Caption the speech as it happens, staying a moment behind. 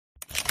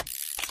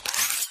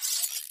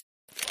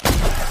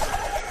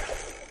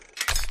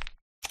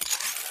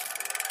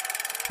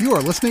You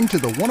are listening to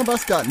the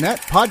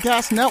oneofus.net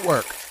podcast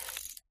network.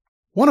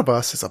 One of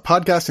Us is a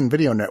podcast and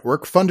video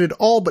network funded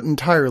all but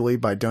entirely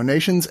by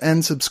donations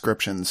and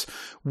subscriptions.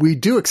 We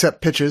do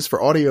accept pitches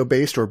for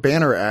audio-based or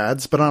banner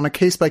ads, but on a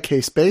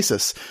case-by-case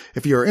basis.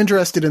 If you are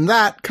interested in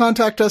that,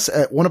 contact us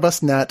at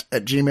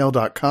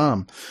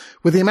oneofusnet@gmail.com.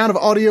 With the amount of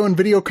audio and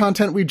video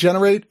content we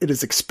generate, it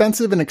is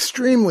expensive and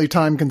extremely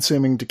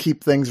time-consuming to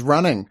keep things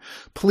running.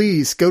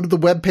 Please go to the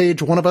webpage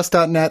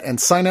oneofus.net and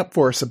sign up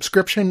for a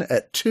subscription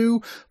at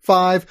 $2,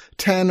 $5,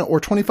 $10, or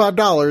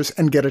 $25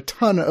 and get a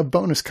ton of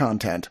bonus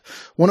content.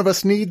 One of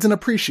Us needs and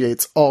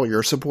appreciates all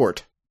your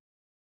support.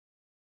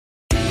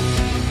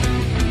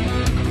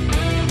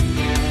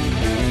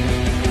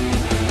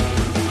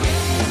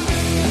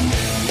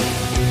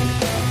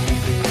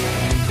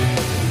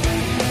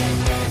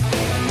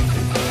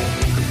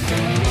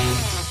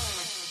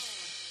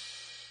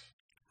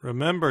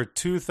 Remember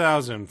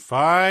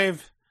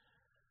 2005?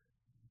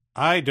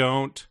 I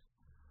don't.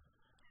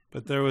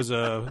 But there was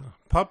a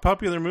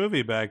popular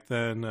movie back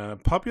then, a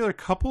popular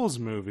couples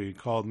movie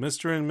called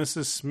Mr. and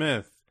Mrs.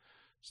 Smith,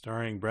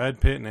 starring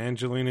Brad Pitt and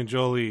Angelina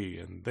Jolie.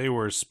 And they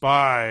were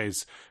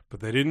spies,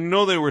 but they didn't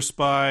know they were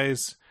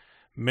spies.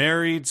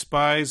 Married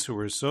spies who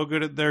were so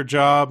good at their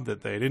job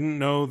that they didn't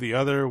know the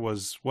other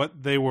was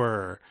what they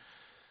were.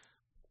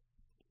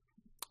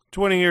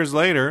 20 years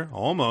later,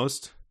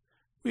 almost,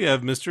 we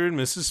have Mr. and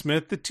Mrs.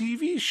 Smith, the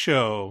TV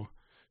show,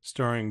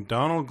 starring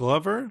Donald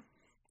Glover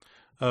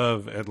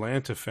of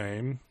Atlanta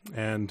fame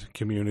and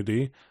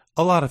Community.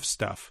 A lot of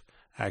stuff,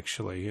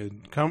 actually.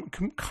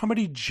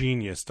 Comedy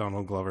genius,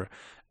 Donald Glover.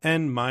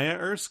 And Maya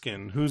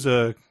Erskine, who's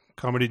a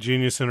comedy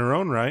genius in her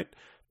own right.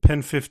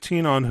 Pen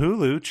 15 on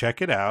Hulu. Check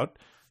it out.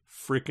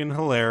 Freaking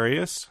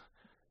hilarious.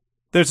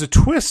 There's a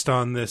twist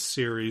on this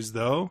series,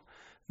 though.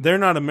 They're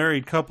not a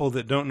married couple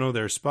that don't know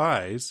they're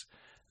spies.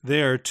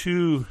 They are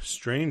two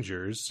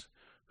strangers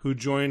who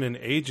join an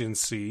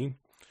agency.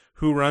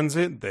 Who runs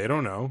it? They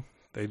don't know.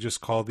 They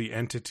just call the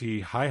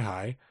entity Hi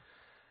Hi.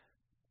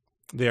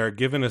 They are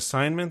given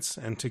assignments,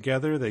 and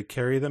together they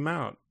carry them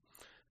out.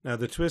 Now,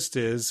 the twist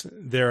is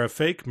they're a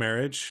fake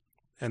marriage,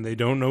 and they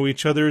don't know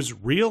each other's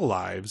real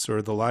lives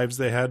or the lives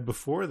they had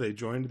before they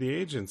joined the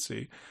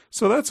agency.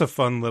 So that's a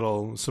fun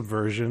little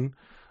subversion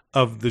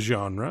of the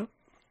genre.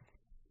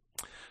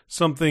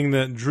 Something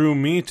that drew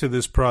me to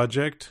this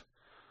project,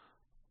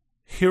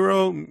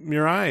 Hiro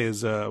Murai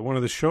is one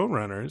of the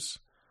showrunners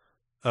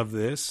of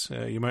this.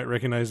 You might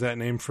recognize that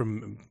name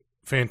from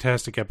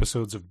fantastic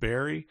episodes of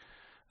Barry.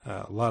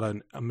 A lot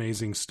of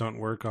amazing stunt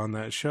work on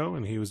that show,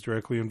 and he was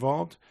directly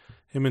involved.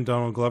 Him and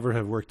Donald Glover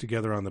have worked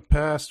together on the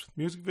past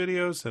music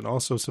videos and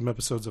also some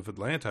episodes of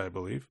Atlanta, I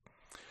believe.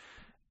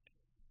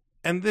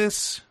 And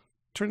this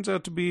turns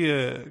out to be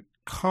a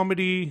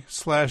comedy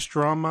 /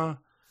 drama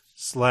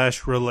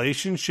 /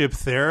 relationship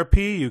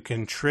therapy you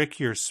can trick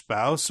your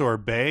spouse or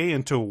bae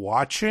into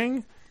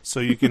watching so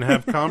you can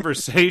have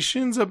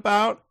conversations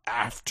about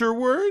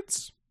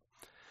afterwards.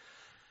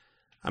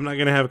 I'm not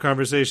going to have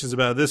conversations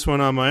about this one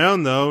on my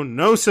own, though.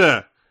 No,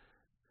 sir.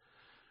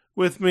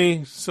 With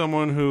me,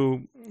 someone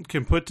who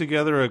can put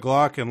together a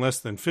Glock in less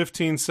than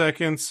 15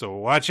 seconds, so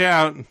watch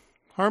out.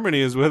 Harmony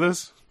is with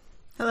us.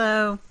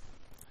 Hello.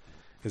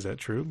 Is that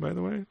true, by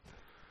the way?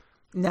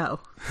 No,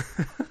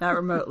 not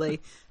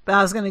remotely. But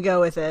I was going to go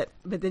with it.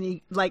 But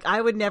then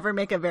I would never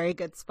make a very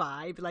good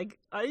spy. I'd be like,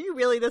 are you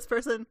really this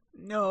person?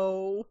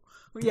 No.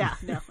 Yeah,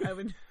 no, I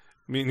would.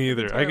 Me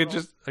neither. I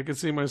could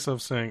see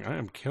myself saying, I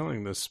am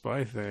killing this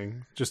spy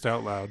thing, just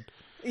out loud.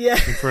 Yeah.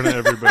 In front of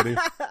everybody.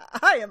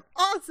 I am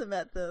awesome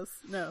at this.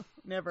 No,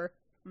 never.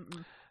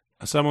 Mm-mm.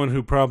 Someone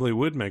who probably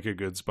would make a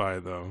good spy,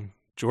 though.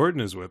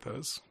 Jordan is with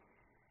us.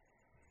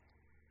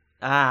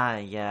 Ah,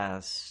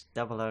 yes.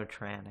 00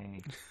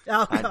 tranny.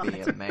 Oh, I'd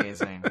be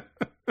amazing.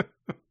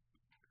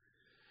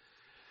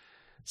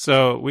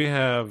 So we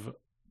have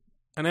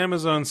an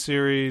Amazon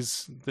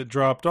series that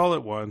dropped all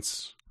at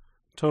once.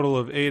 Total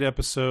of 8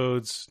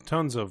 episodes,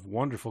 tons of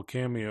wonderful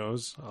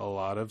cameos, a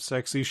lot of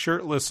sexy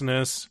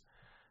shirtlessness,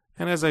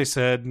 and as I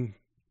said,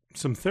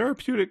 some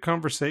therapeutic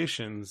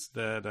conversations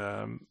that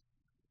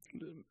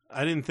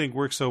I didn't think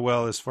worked so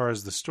well as far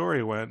as the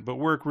story went, but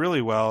work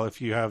really well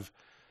if you have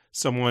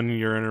someone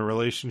you're in a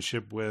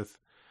relationship with,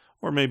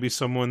 or maybe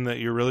someone that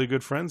you're really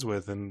good friends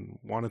with and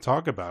want to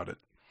talk about it.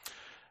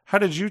 How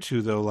did you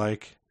two, though,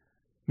 like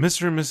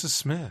Mr. and Mrs.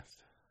 Smith?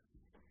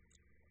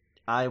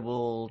 I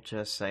will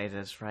just say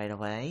this right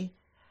away.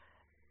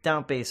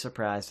 Don't be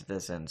surprised if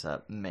this ends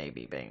up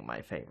maybe being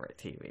my favorite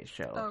TV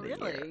show of the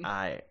year.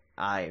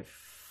 I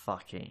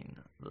fucking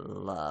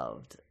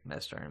loved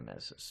Mr. and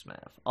Mrs.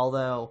 Smith.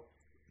 Although,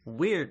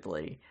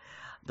 weirdly,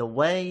 the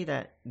way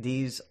that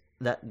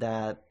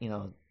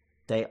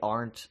they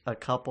aren't a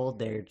couple,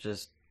 they're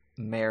just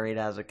married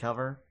as a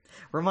cover,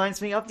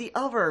 reminds me of the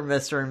other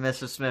Mr. and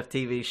Mrs. Smith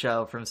TV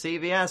show from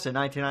CBS in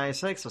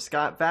 1996 with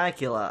Scott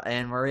Bakula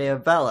and Maria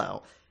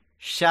Bello.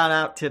 Shout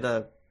out to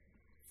the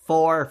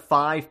 4 or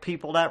 5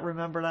 people that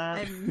remember that. I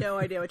have no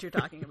idea what you're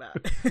talking about.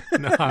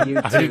 No, I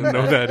didn't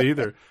know that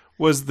either.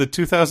 Was the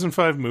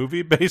 2005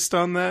 movie based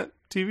on that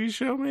TV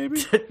show,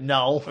 maybe?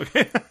 No.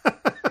 Okay.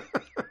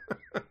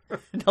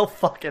 No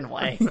fucking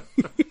way.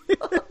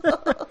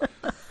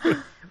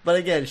 But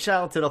again,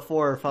 shout out to the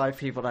 4 or 5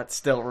 people that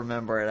still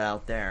remember it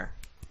out there.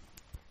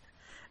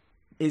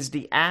 Is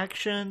the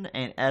action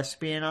and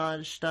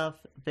espionage stuff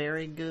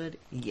very good?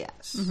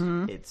 Yes.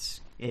 Mm-hmm.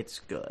 It's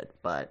good,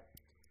 but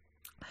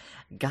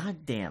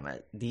god damn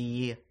it,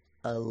 the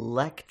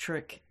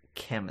electric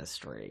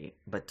chemistry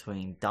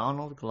between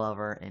Donald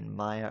Glover and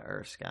Maya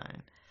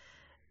Erskine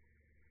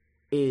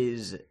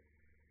is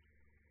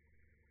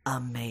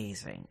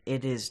amazing.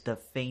 It is the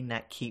thing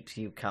that keeps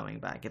you coming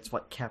back. It's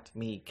what kept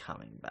me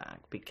coming back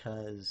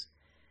because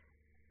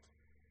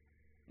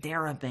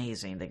they're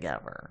amazing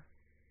together.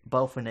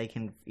 Both when they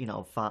can, get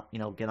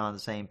on the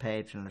same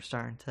page and they're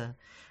starting to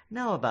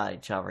know about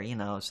each other.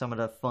 Some of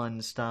the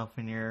fun stuff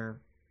when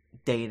you're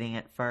dating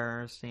at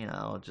first,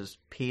 just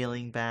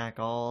peeling back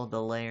all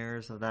the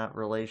layers of that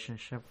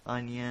relationship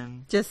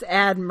onion. Just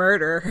add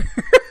murder.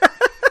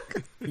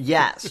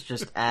 Yes,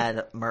 just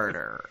add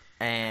murder.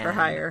 And for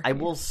hire. I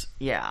will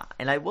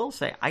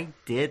say, I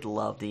did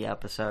love the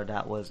episode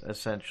that was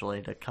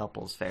essentially the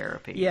couples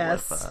therapy.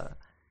 Yes.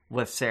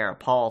 With Sarah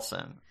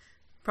Paulson.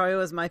 Probably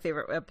was my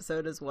favorite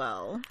episode as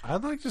well.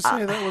 I'd like to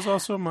say that was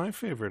also my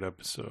favorite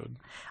episode.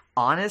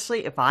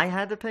 Honestly, if I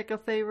had to pick a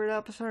favorite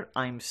episode,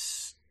 I'm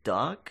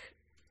stuck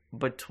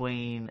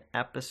between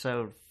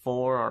episode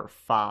 4 or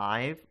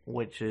 5,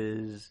 which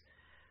is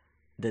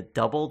the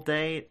double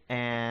date,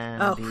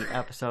 and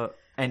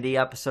the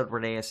episode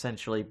where they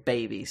essentially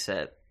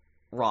babysit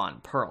Ron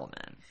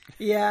Perlman.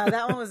 Yeah,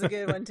 that one was a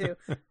good one too.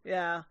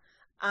 Yeah.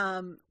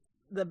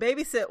 The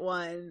babysit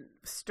one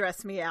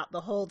stressed me out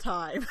the whole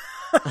time.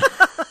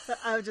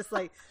 I was just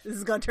like, this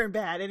is going to turn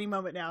bad any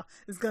moment now.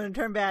 This is going to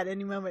turn bad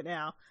any moment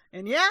now.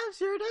 And yeah,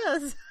 sure it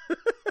is.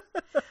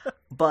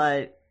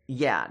 But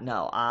yeah,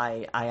 no,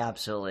 I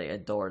absolutely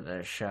adore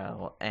this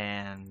show.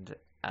 And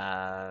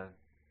I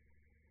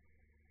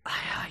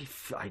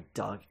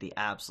dug the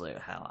absolute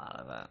hell out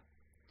of it.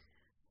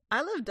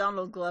 I love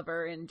Donald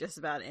Glover in just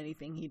about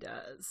anything he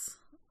does.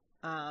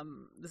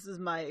 This is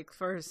my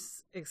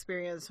first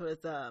experience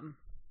with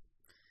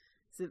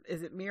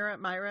is it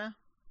Maya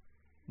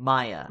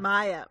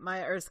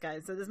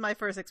Erskine. So this is my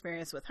first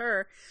experience with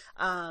her.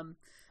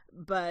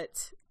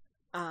 But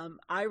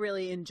I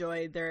really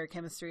enjoyed their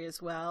chemistry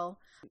as well.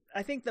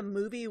 I think the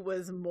movie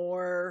was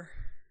more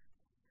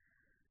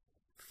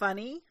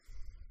funny,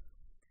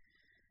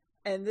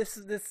 and this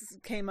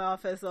came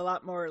off as a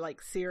lot more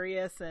like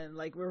serious, and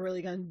like we're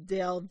really going to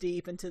delve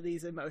deep into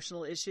these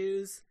emotional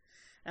issues.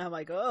 And I'm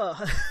like, oh.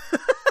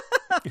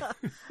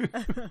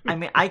 I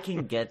mean, I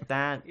can get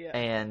that, yeah.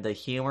 And the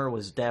humor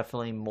was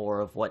definitely more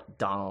of what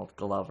Donald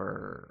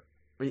Glover.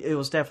 It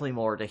was definitely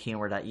more the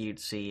humor that you'd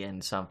see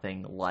in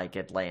something like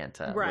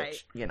Atlanta,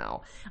 right? Which,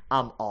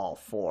 I'm all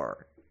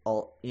for.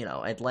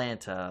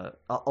 Atlanta.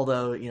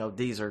 Although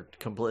these are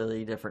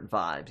completely different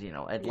vibes.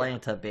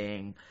 Atlanta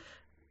being,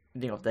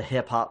 the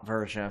hip hop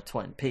version of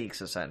Twin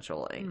Peaks,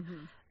 essentially,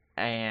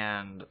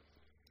 and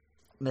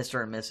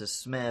Mr. and Mrs.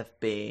 Smith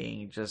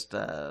being just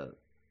like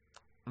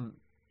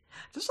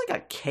a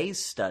case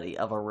study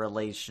of a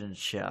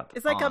relationship.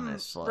 It's like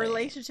honestly. A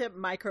relationship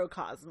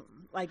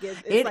microcosm. Like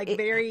it's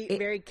very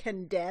very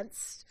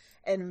condensed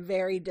and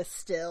very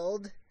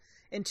distilled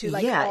into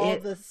all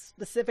the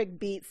specific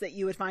beats that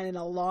you would find in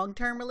a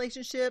long-term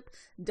relationship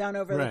done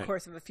over the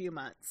course of a few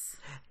months.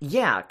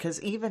 Yeah,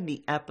 because even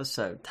the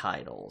episode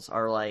titles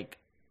are like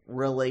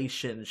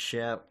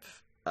relationship,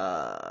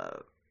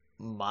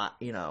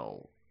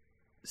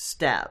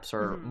 steps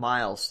or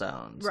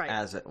milestones,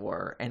 as it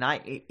were. And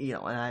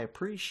I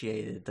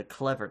appreciated the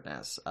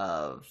cleverness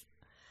of,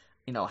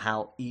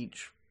 how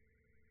each,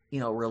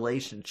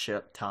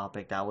 relationship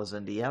topic that was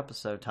in the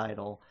episode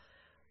title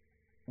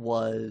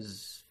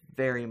was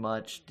very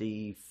much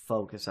the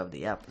focus of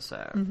the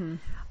episode.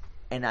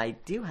 And I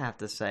do have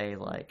to say,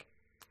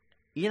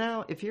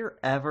 if you're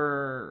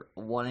ever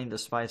wanting to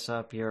spice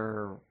up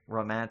your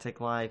romantic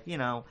life,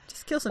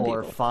 just kill some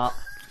people.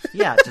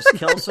 Just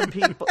kill some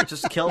people.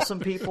 Just kill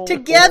some people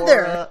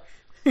together.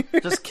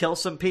 Just kill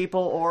some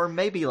people, or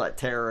maybe let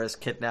terrorists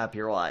kidnap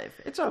your wife.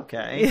 It's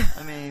okay. Yeah.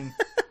 I mean,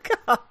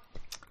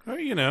 or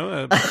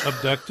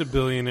abduct a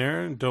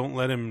billionaire and don't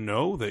let him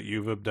know that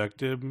you've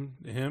abducted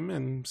him,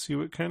 and see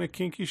what kind of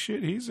kinky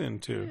shit he's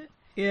into.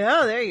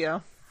 Yeah, there you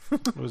go.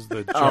 It was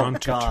the John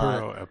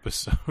Turturro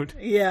episode.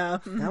 Yeah,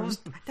 that was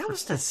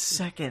the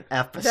second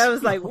episode. That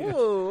was like,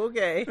 whoa,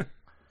 okay.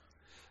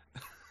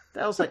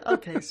 That was like,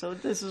 okay, so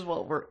this is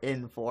what we're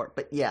in for.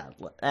 But yeah,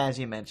 as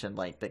you mentioned,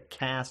 the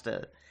cast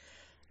of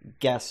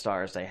guest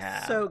stars they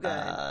have. So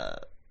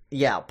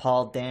good.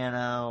 Paul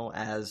Dano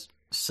as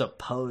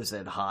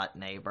supposed hot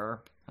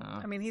neighbor.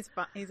 I mean, he's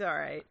all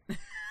right.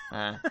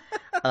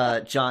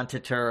 John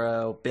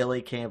Turturro,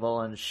 Billy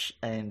Campbell,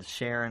 and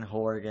Sharon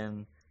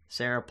Horgan,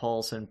 Sarah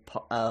Paulson,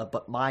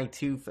 but my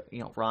two,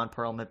 Ron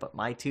Perlman, but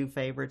my two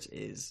favorites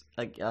is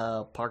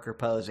Parker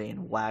Posey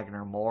and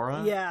Wagner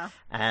Moura. Yeah.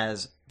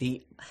 And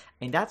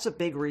that's a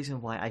big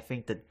reason why I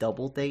think the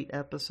Double Date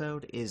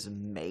episode is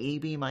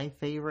maybe my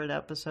favorite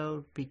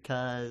episode,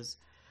 because,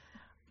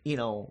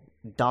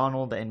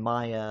 Donald and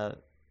Maya,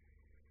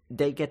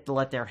 they get to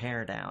let their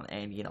hair down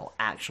and,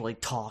 actually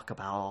talk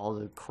about all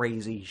the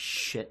crazy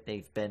shit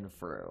they've been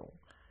through.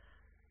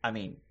 I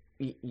mean,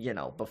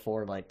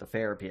 before, like, the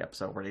therapy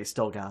episode where they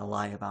still gotta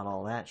lie about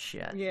all that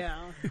shit. Yeah.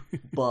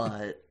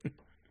 But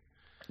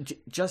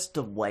just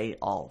the way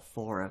all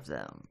four of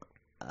them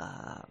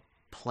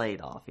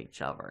played off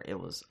each other, it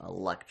was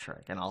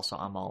electric. And also,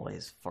 I'm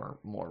always for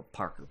more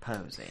Parker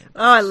Posey.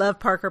 Oh, I love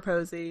Parker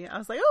Posey. I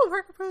was like, oh,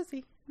 Parker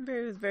Posey.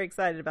 I was very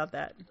excited about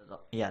that.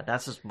 Yeah,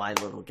 that's just my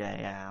little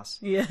gay ass.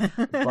 Yeah.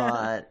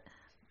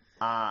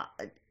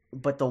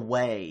 But the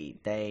way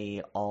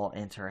they all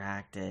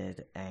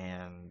interacted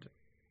and,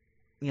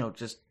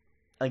 just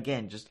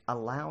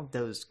allowed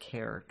those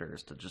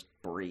characters to just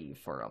breathe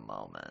for a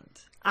moment.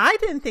 I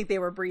didn't think they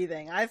were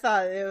breathing. I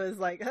thought it was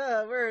like,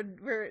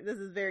 this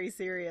is very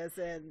serious,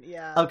 and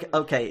yeah.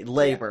 Okay,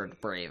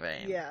 labored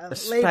breathing. Yeah,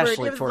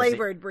 especially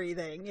labored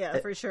breathing. Yeah,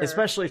 for sure.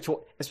 Especially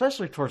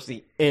towards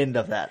the end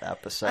of that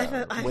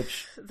episode,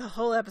 which the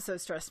whole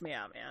episode stressed me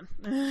out,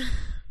 man.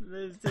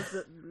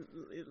 The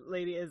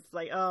lady is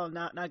like, oh,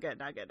 not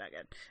good.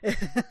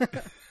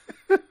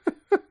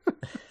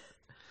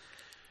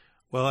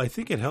 Well, I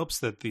think it helps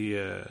that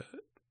the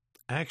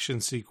action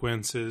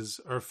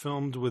sequences are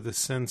filmed with a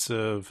sense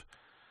of,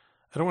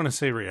 I don't want to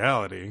say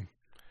reality.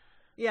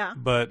 Yeah.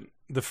 But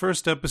the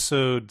first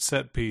episode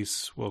set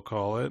piece, we'll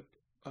call it,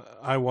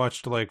 I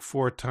watched like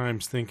 4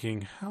 times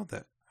thinking, how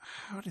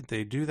did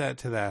they do that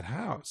to that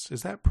house?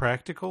 Is that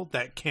practical?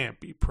 That can't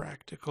be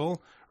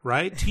practical,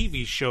 right?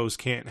 TV shows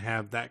can't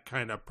have that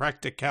kind of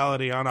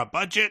practicality on a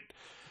budget.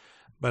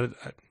 But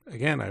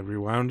again, I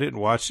rewound it and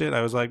watched it.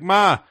 I was like,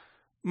 Ma,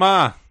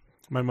 my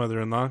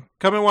mother-in-law,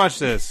 come and watch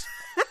this.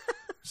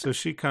 So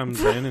she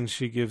comes in and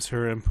she gives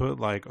her input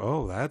like,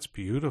 oh, that's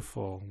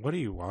beautiful. What are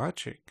you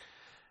watching?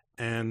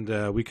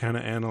 And we kind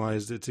of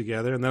analyzed it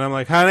together. And then I'm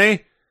like,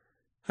 honey,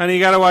 you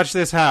got to watch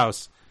this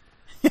house.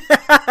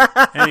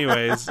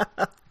 Anyways,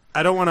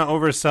 I don't want to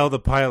oversell the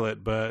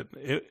pilot, but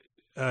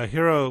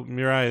Hiro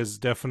Murai is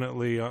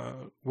definitely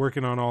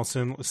working on all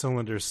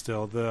cylinders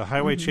still. The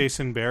highway chase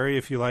in Barry,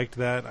 if you liked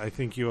that, I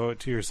think you owe it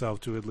to yourself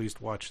to at least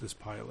watch this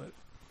pilot.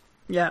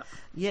 Yeah.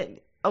 Yeah.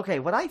 Okay,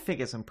 what I think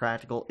is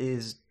impractical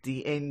is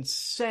the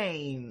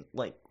insane,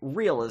 like,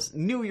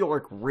 New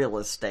York real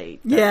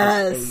estate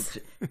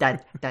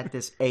that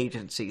this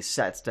agency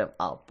sets them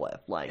up with.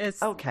 Like,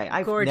 it's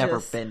I've gorgeous. never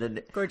been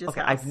to... Gorgeous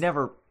okay, house. I've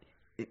never...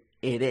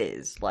 It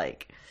is,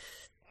 like,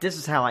 this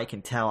is how I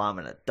can tell I'm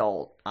an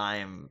adult.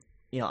 I'm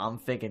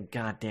thinking,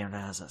 God damn,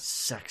 that is a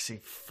sexy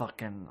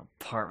fucking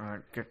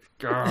apartment.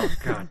 God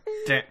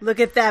damn. Look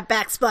at that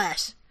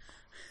backsplash.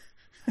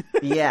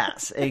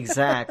 Yes,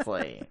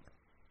 exactly.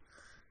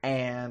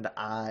 And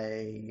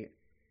I've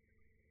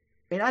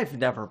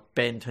never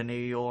been to New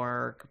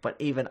York, but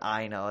even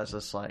I know it's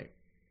just like,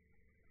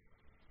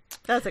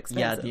 that's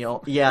expensive. The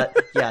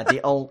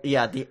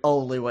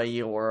only way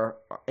you were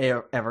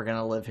ever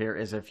gonna live here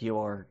is if you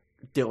are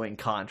doing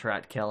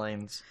contract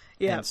killings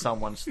and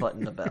someone's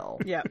footing the bill.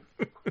 Yep.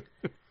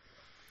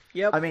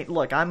 Yep. I mean,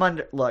 look, I'm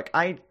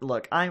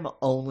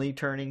only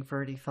turning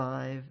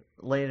 35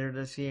 later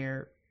this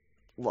year.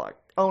 Look,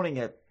 owning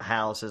a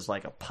house is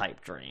like a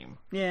pipe dream.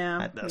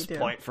 Yeah, at this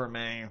point for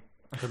me.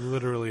 I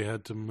literally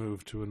had to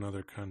move to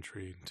another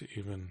country to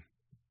even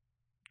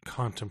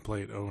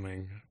contemplate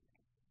owning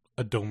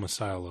a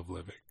domicile of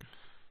living.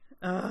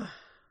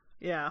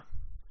 Yeah.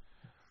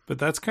 But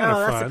that's kind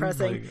of fun.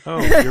 Depressing. Like,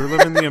 oh, you're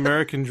living the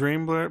American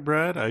dream,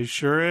 Brad? I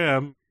sure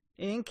am.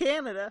 In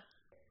Canada.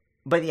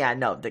 But yeah,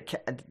 no, the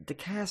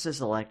cast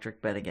is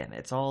electric, but again,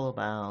 it's all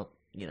about,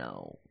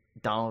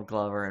 Donald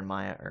Glover and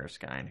Maya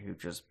Erskine, who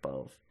just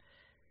both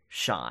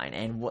shine.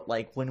 And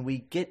when we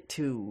get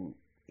to,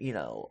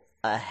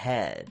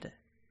 ahead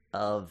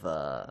of,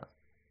 of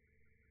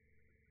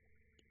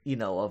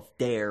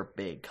their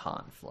big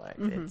conflict,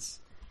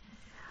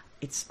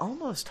 it's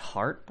almost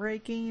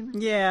heartbreaking.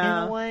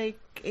 Yeah. In a way.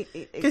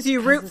 Because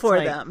you root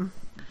for them.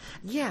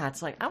 Yeah,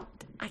 it's like,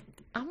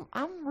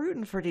 I'm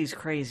rooting for these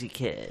crazy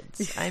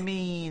kids. I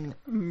mean...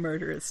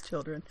 Murderous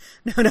children.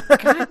 No.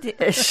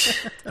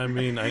 I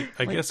mean,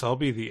 I guess I'll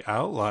be the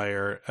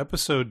outlier.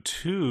 Episode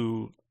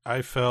 2,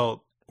 I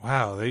felt,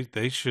 wow,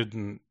 they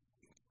shouldn't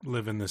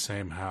live in the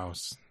same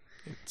house.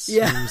 It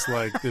seems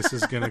like this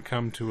is going to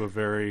come to a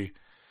very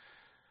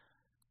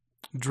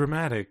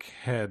dramatic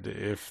head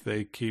if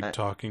they keep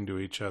talking to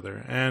each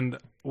other. And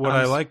what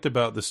I liked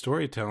about the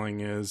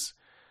storytelling is,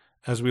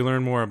 as we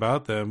learn more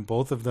about them,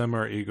 both of them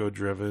are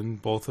ego-driven.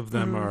 Both of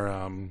them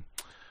are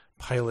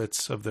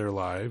pilots of their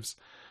lives.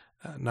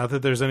 Not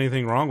that there's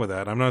anything wrong with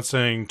that. I'm not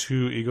saying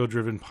 2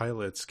 ego-driven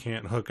pilots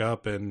can't hook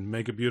up and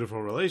make a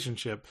beautiful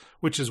relationship,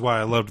 which is why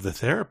I loved the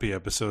therapy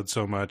episode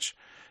so much,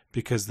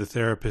 because the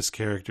therapist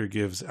character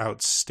gives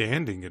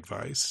outstanding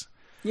advice.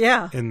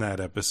 Yeah. In that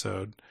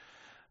episode.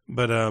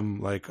 But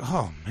like,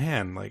 oh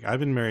man, like I've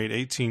been married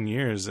 18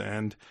 years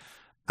and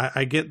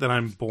I get that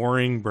I'm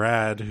boring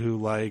Brad who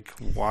like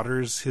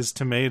waters his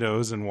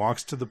tomatoes and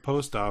walks to the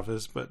post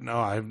office, but no,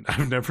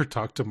 I've never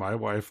talked to my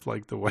wife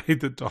like the way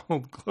that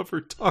Donald Glover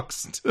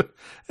talks to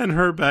and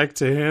her back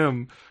to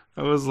him.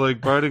 I was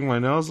like biting my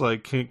nails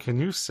like, can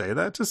you say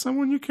that to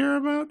someone you care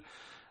about?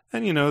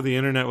 And you know, the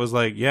internet was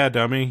like, yeah,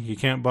 dummy, you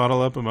can't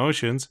bottle up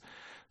emotions.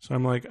 So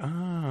I'm like,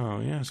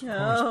 oh, yes,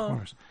 of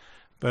course.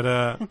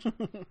 But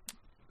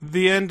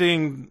the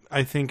ending,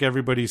 I think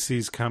everybody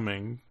sees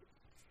coming.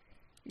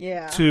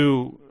 Yeah.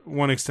 To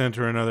one extent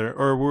or another.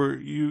 Or were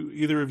you,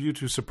 either of you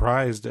two,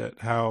 surprised at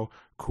how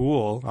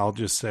cool, I'll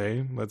just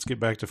say, let's get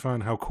back to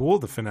fun, how cool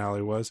the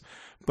finale was,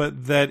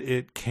 but that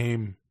it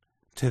came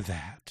to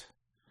that?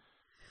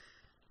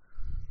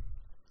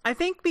 I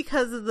think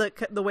because of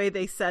the way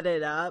they set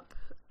it up,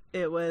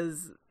 it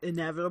was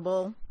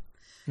inevitable.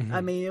 Mm-hmm.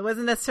 I mean, it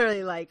wasn't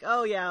necessarily like,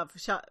 oh yeah,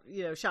 shot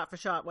for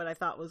shot what I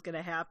thought was going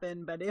to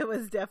happen, but it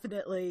was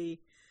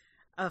definitely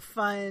a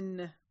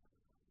fun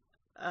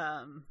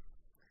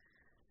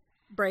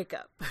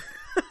breakup.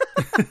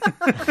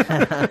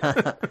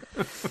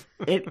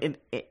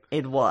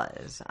 It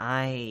was.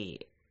 I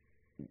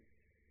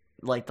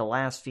like the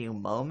last few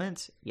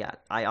moments. Yeah,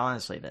 I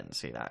honestly didn't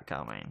see that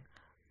coming.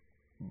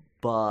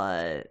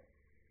 But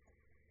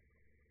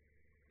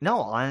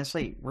no,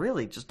 honestly,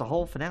 really, just the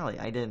whole finale,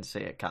 I didn't see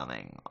it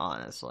coming,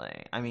 honestly.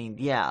 I mean,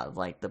 yeah,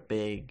 like the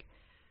big,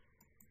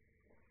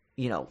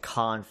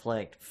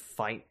 conflict,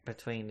 fight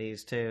between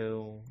these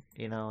two,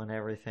 and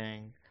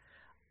everything.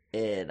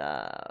 It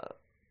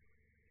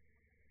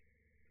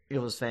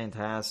was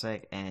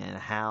fantastic, and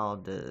how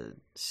the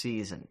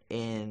season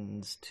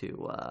ends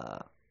to,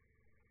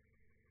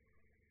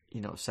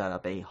 set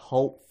up a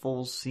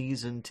hopeful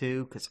season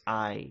 2, because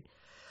I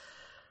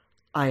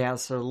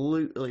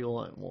absolutely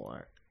want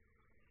more.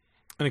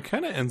 And it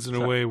kind of ends in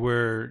a way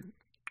where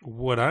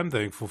what I'm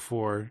thankful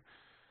for,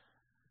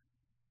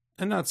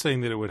 and not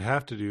saying that it would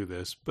have to do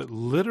this, but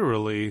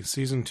literally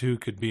season 2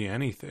 could be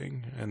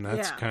anything, and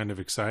that's kind of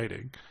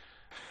exciting.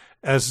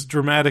 As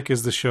dramatic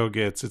as the show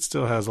gets, it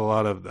still has a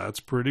lot of that's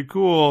pretty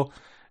cool,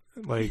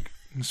 like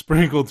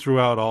sprinkled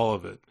throughout all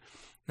of it.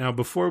 Now,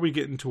 before we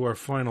get into our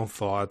final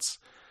thoughts,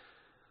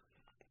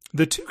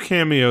 the 2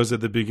 cameos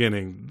at the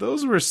beginning,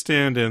 those were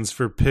stand-ins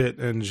for Pitt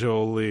and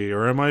Jolie,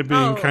 or am I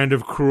being kind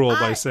of cruel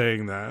by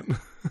saying that?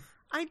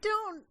 I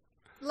don't,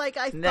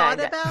 I thought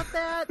about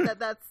that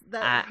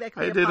could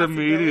be I did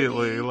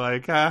immediately,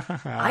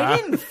 I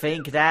didn't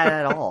think that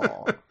at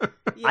all.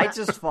 Yeah. I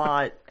just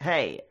thought,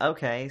 hey,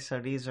 okay, so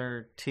these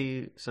are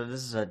 2, so this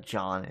is a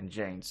John and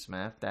Jane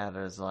Smith that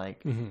is,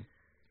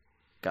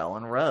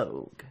 going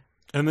rogue.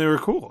 And they were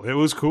cool. It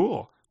was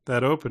cool,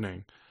 that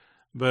opening.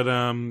 But,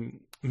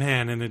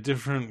 man, in a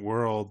different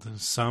world,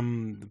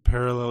 some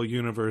parallel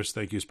universe,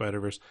 thank you,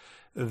 Spider-Verse,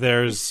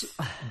 there's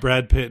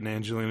Brad Pitt and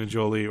Angelina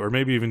Jolie, or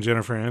maybe even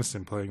Jennifer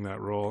Aniston playing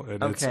that role,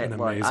 and it's an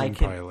amazing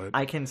pilot.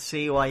 I can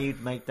see why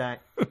you'd make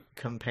that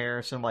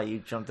comparison, why you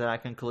jumped to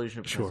that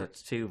conclusion, because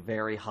it's 2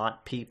 very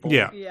hot people.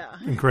 Yeah.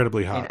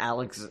 Incredibly hot.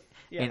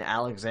 In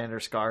Alexander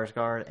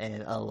Skarsgård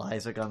and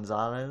Eliza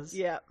Gonzalez.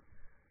 Yeah.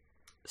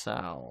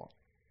 So...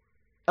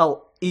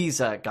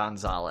 Isa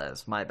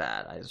Gonzalez. My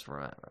bad. I just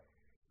remember.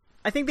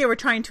 I think they were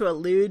trying to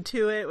allude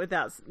to it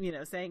without,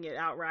 saying it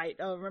outright.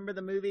 Oh, remember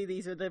the movie?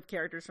 These are the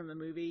characters from the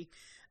movie.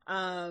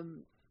 But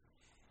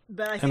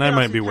I think I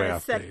might be way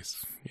off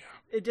base. Yeah.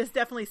 It just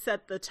definitely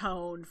set the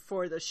tone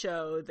for the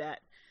show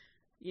that,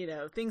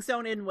 things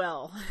don't end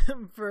well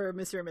for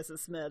Mr. and Mrs.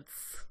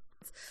 Smiths.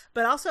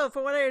 But also,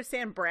 from what I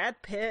understand,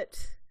 Brad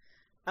Pitt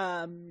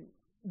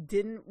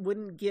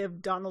wouldn't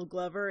give Donald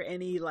Glover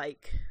any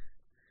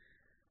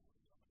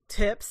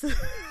tips.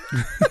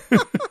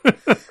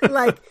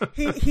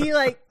 he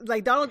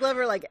Donald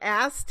Glover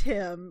asked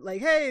him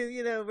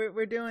hey,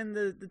 we're doing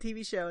the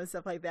TV show and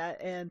stuff like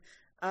that, and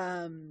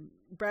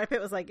Brad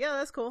Pitt was like, yeah,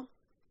 that's cool.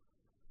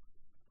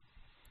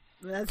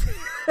 That's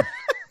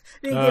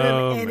didn't give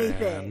him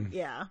anything.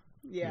 Man.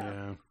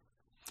 Yeah.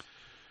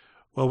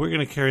 Well, we're going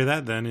to carry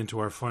that then into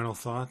our final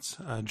thoughts.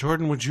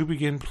 Jordan, would you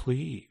begin,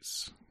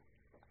 please?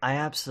 I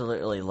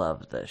absolutely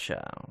love this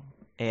show.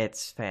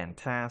 It's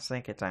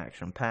fantastic, it's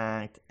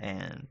action-packed,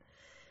 and,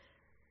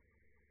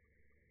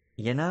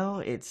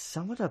 it's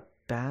some of the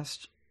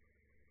best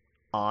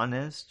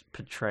honest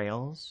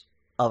portrayals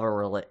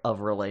of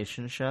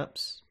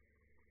relationships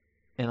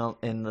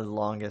in the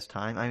longest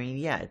time. I mean,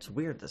 yeah, it's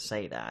weird to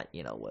say that,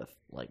 with,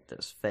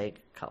 this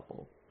fake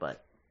couple,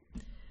 but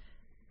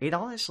it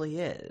honestly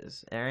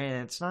is.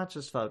 And it's not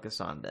just focused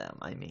on them.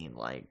 I mean,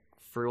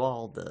 through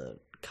all the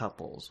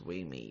couples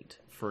we meet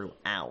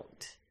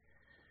throughout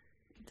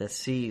the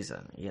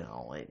season,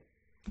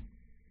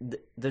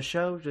 the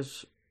show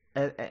just,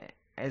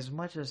 as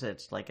much as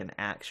it's an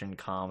action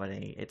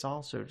comedy, it's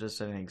also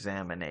just an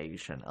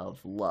examination of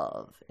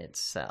love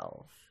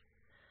itself,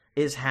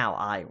 is how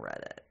I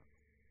read it.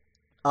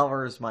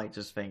 Others might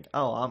just think,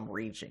 oh, I'm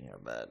reaching a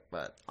bit.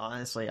 But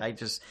honestly,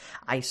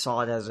 I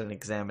saw it as an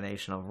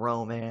examination of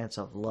romance,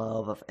 of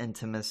love, of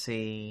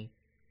intimacy.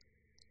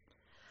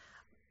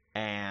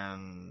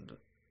 And,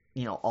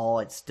 all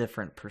its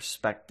different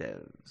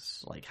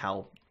perspectives. Like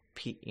how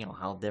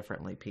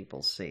differently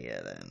people see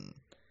it. And,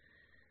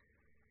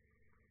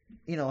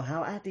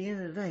 how at the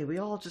end of the day, we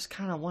all just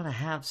kind of want to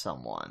have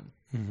someone.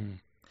 Mm-hmm.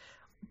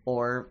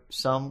 Or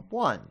some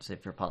ones,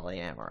 if you're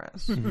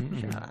polyamorous.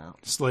 Shout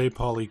out. Slay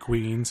poly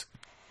queens.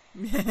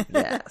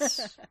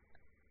 Yes.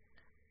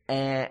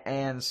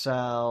 And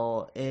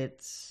so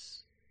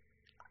it's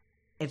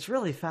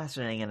really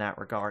fascinating in that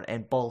regard,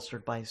 and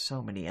bolstered by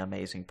so many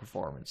amazing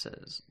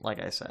performances.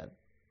 Like I said,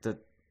 the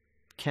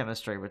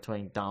chemistry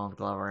between Donald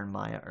Glover and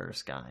Maya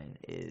Erskine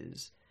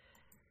is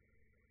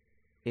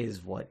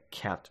what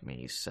kept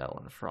me so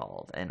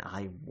enthralled, and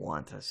I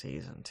want a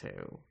season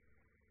 2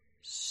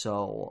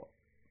 so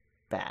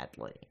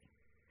badly.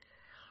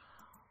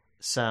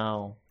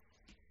 So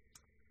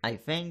I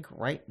think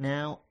right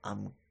now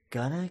I'm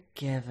gonna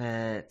give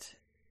it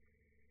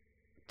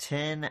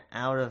 10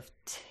 out of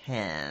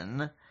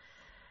 10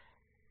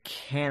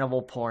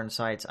 cannibal porn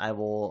sites I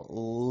will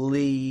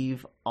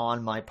leave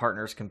on my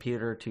partner's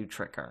computer to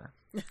trick her.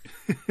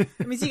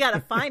 That means you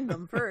gotta find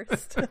them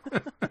first.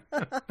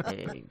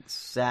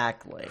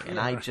 Exactly. And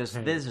I just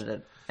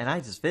visited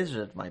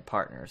my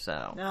partner,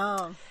 so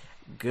oh.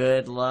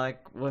 Good luck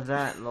with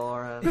that,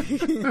 Laura.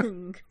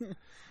 Good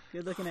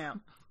looking out.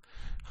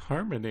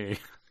 Harmony.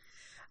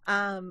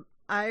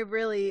 I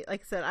really,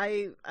 like I said,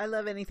 I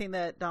love anything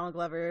that Donald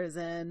Glover is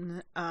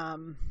in.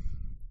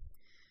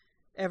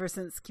 Ever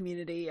since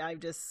Community,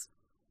 I've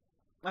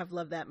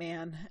loved that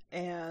man.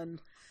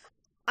 And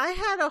I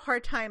had a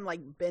hard time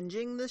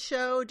binging the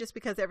show just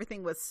because every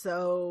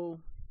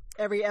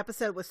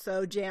episode was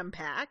so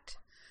jam-packed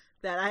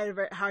that I had a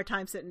very hard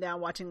time sitting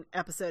down watching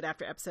episode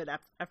after episode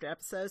after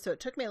episode. So it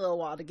took me a little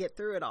while to get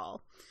through it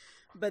all.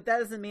 But that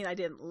doesn't mean I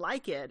didn't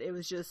like it. It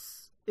was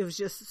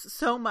just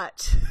so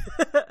much.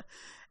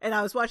 And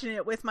I was watching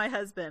it with my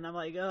husband. I'm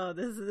like, oh,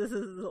 this is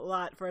a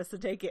lot for us to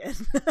take in.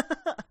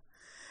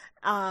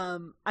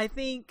 I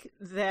think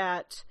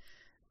that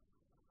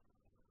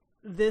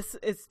this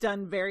is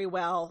done very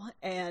well,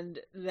 and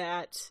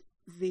that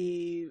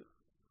the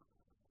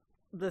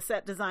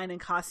set design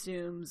and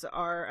costumes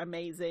are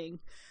amazing.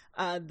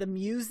 The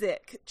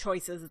music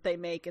choices that they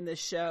make in this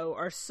show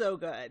are so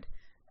good.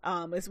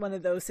 It's one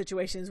of those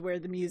situations where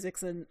the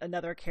music's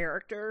another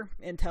character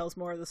and tells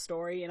more of the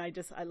story, and I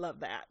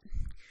love that.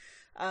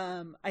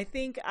 I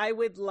think I'd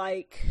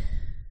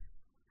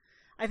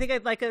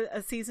like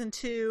a season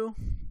 2,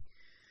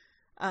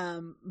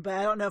 but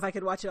I don't know if I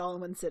could watch it all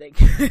in one sitting.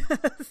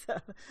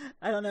 So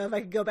I don't know if I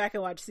could go back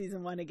and watch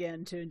season 1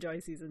 again to enjoy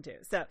season 2.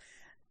 So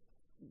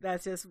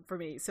that's just for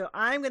me. So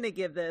I'm going to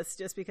give this,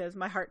 just because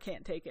my heart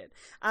can't take it,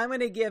 I'm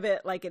going to give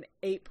it an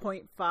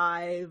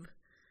 8.5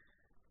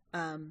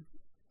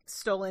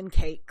 stolen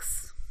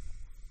cakes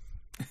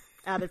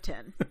out of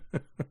 10.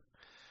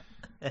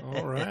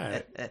 All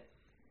right.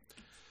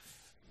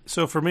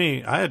 So for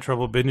me, I had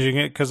trouble binging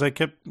it because I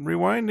kept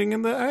rewinding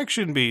in the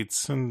action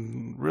beats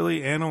and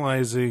really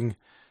analyzing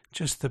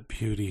just the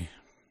beauty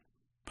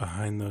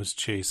behind those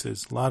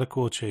chases. A lot of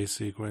cool chase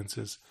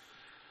sequences.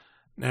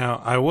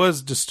 Now, I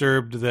was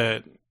disturbed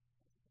that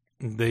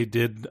they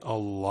did a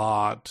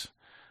lot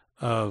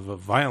of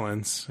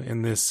violence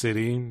in this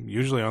city,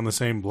 usually on the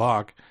same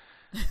block.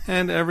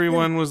 And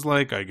everyone was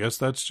like, I guess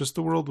that's just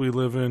the world we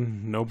live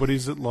in.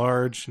 Nobody's at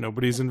large.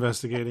 Nobody's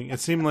investigating.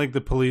 It seemed like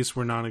the police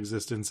were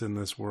non-existent in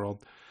this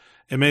world.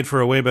 It made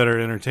for a way better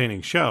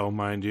entertaining show,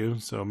 mind you.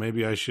 So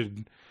maybe I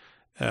should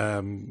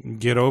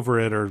get over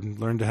it or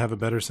learn to have a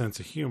better sense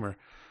of humor.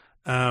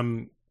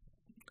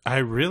 I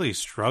really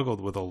struggled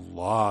with a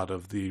lot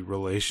of the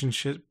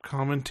relationship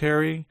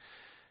commentary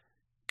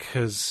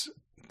because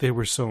they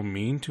were so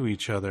mean to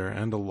each other,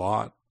 and a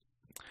lot.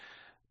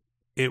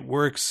 It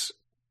works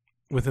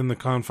within the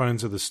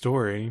confines of the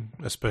story,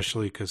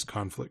 especially because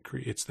conflict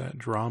creates that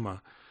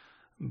drama.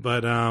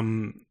 But,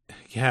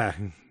 yeah,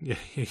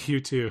 you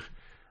too.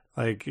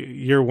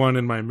 Year 1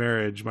 in my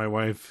marriage, my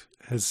wife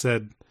has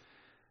said,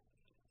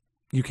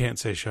 you can't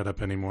say shut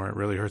up anymore. It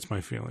really hurts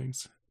my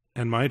feelings.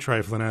 And my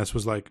trifling ass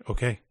was like,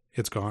 okay,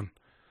 it's gone.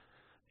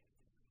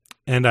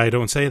 And I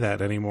don't say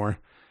that anymore.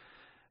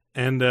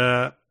 And,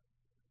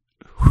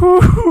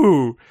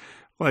 whoo,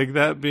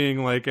 that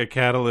being a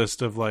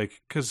catalyst of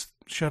because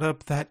shut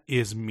up, that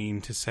is mean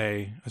to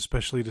say,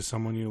 especially to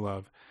someone you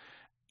love.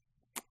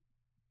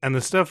 And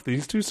the stuff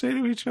these two say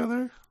to each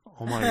other,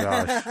 oh my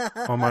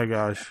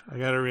gosh. I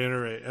gotta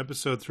reiterate,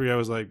 episode 3, I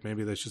was like,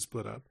 maybe they should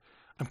split up.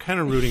 I'm kind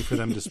of rooting for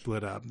them to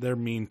split up. They're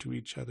mean to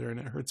each other, and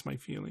it hurts my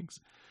feelings.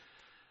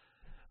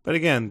 But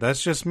again,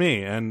 that's just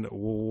me, and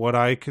what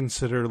I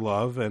consider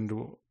love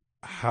and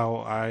how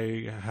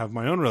I have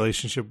my own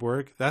relationship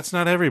work, that's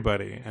not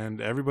everybody.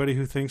 And everybody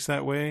who thinks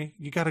that way,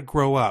 you gotta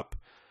grow up.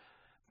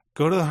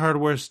 Go to the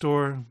hardware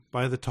store,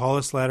 buy the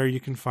tallest ladder you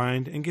can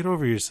find, and get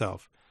over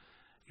yourself.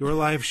 Your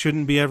life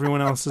shouldn't be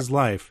everyone else's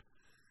life.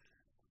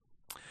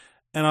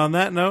 And on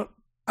that note,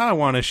 I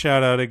want to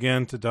shout out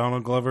again to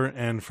Donald Glover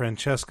and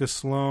Francesca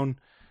Sloan.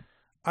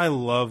 I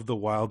love the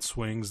wild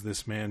swings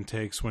this man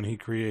takes when he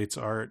creates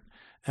art.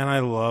 And I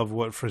love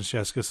what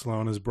Francesca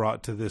Sloan has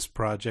brought to this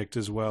project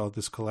as well,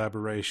 this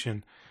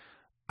collaboration.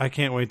 I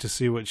can't wait to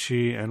see what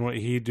she and what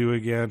he do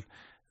again.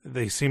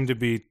 They seem to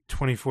be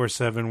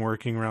 24/7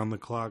 working around the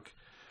clock.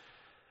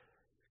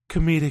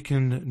 Comedic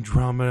and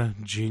drama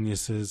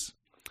geniuses.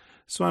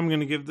 So I'm going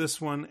to give this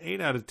one 8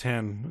 out of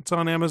 10. It's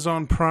on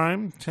Amazon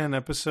Prime, 10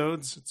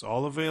 episodes. It's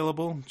all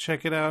available.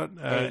 Check it out.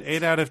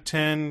 8 out of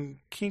 10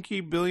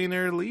 kinky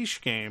billionaire leash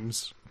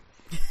games.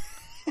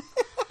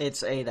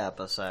 It's 8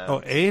 episodes.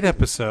 Oh, 8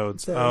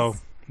 episodes. Oh,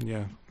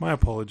 yeah. My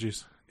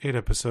apologies. 8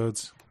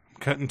 episodes. I'm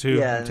cutting 2.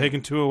 Yeah. I'm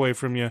taking 2 away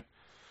from you.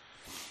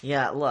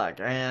 Yeah,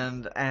 look,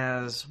 and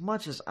as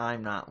much as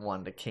I'm not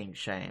one to kink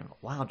shame,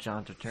 wow,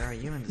 John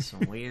Turturro, you into some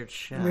weird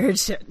shit. Weird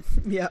shit.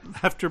 Yep.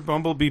 After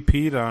Bumblebee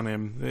peed on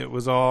him, it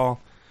was all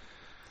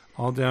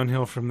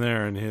downhill from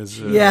there. And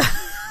his yeah.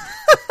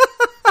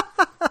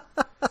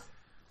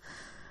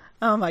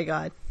 Oh my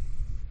God.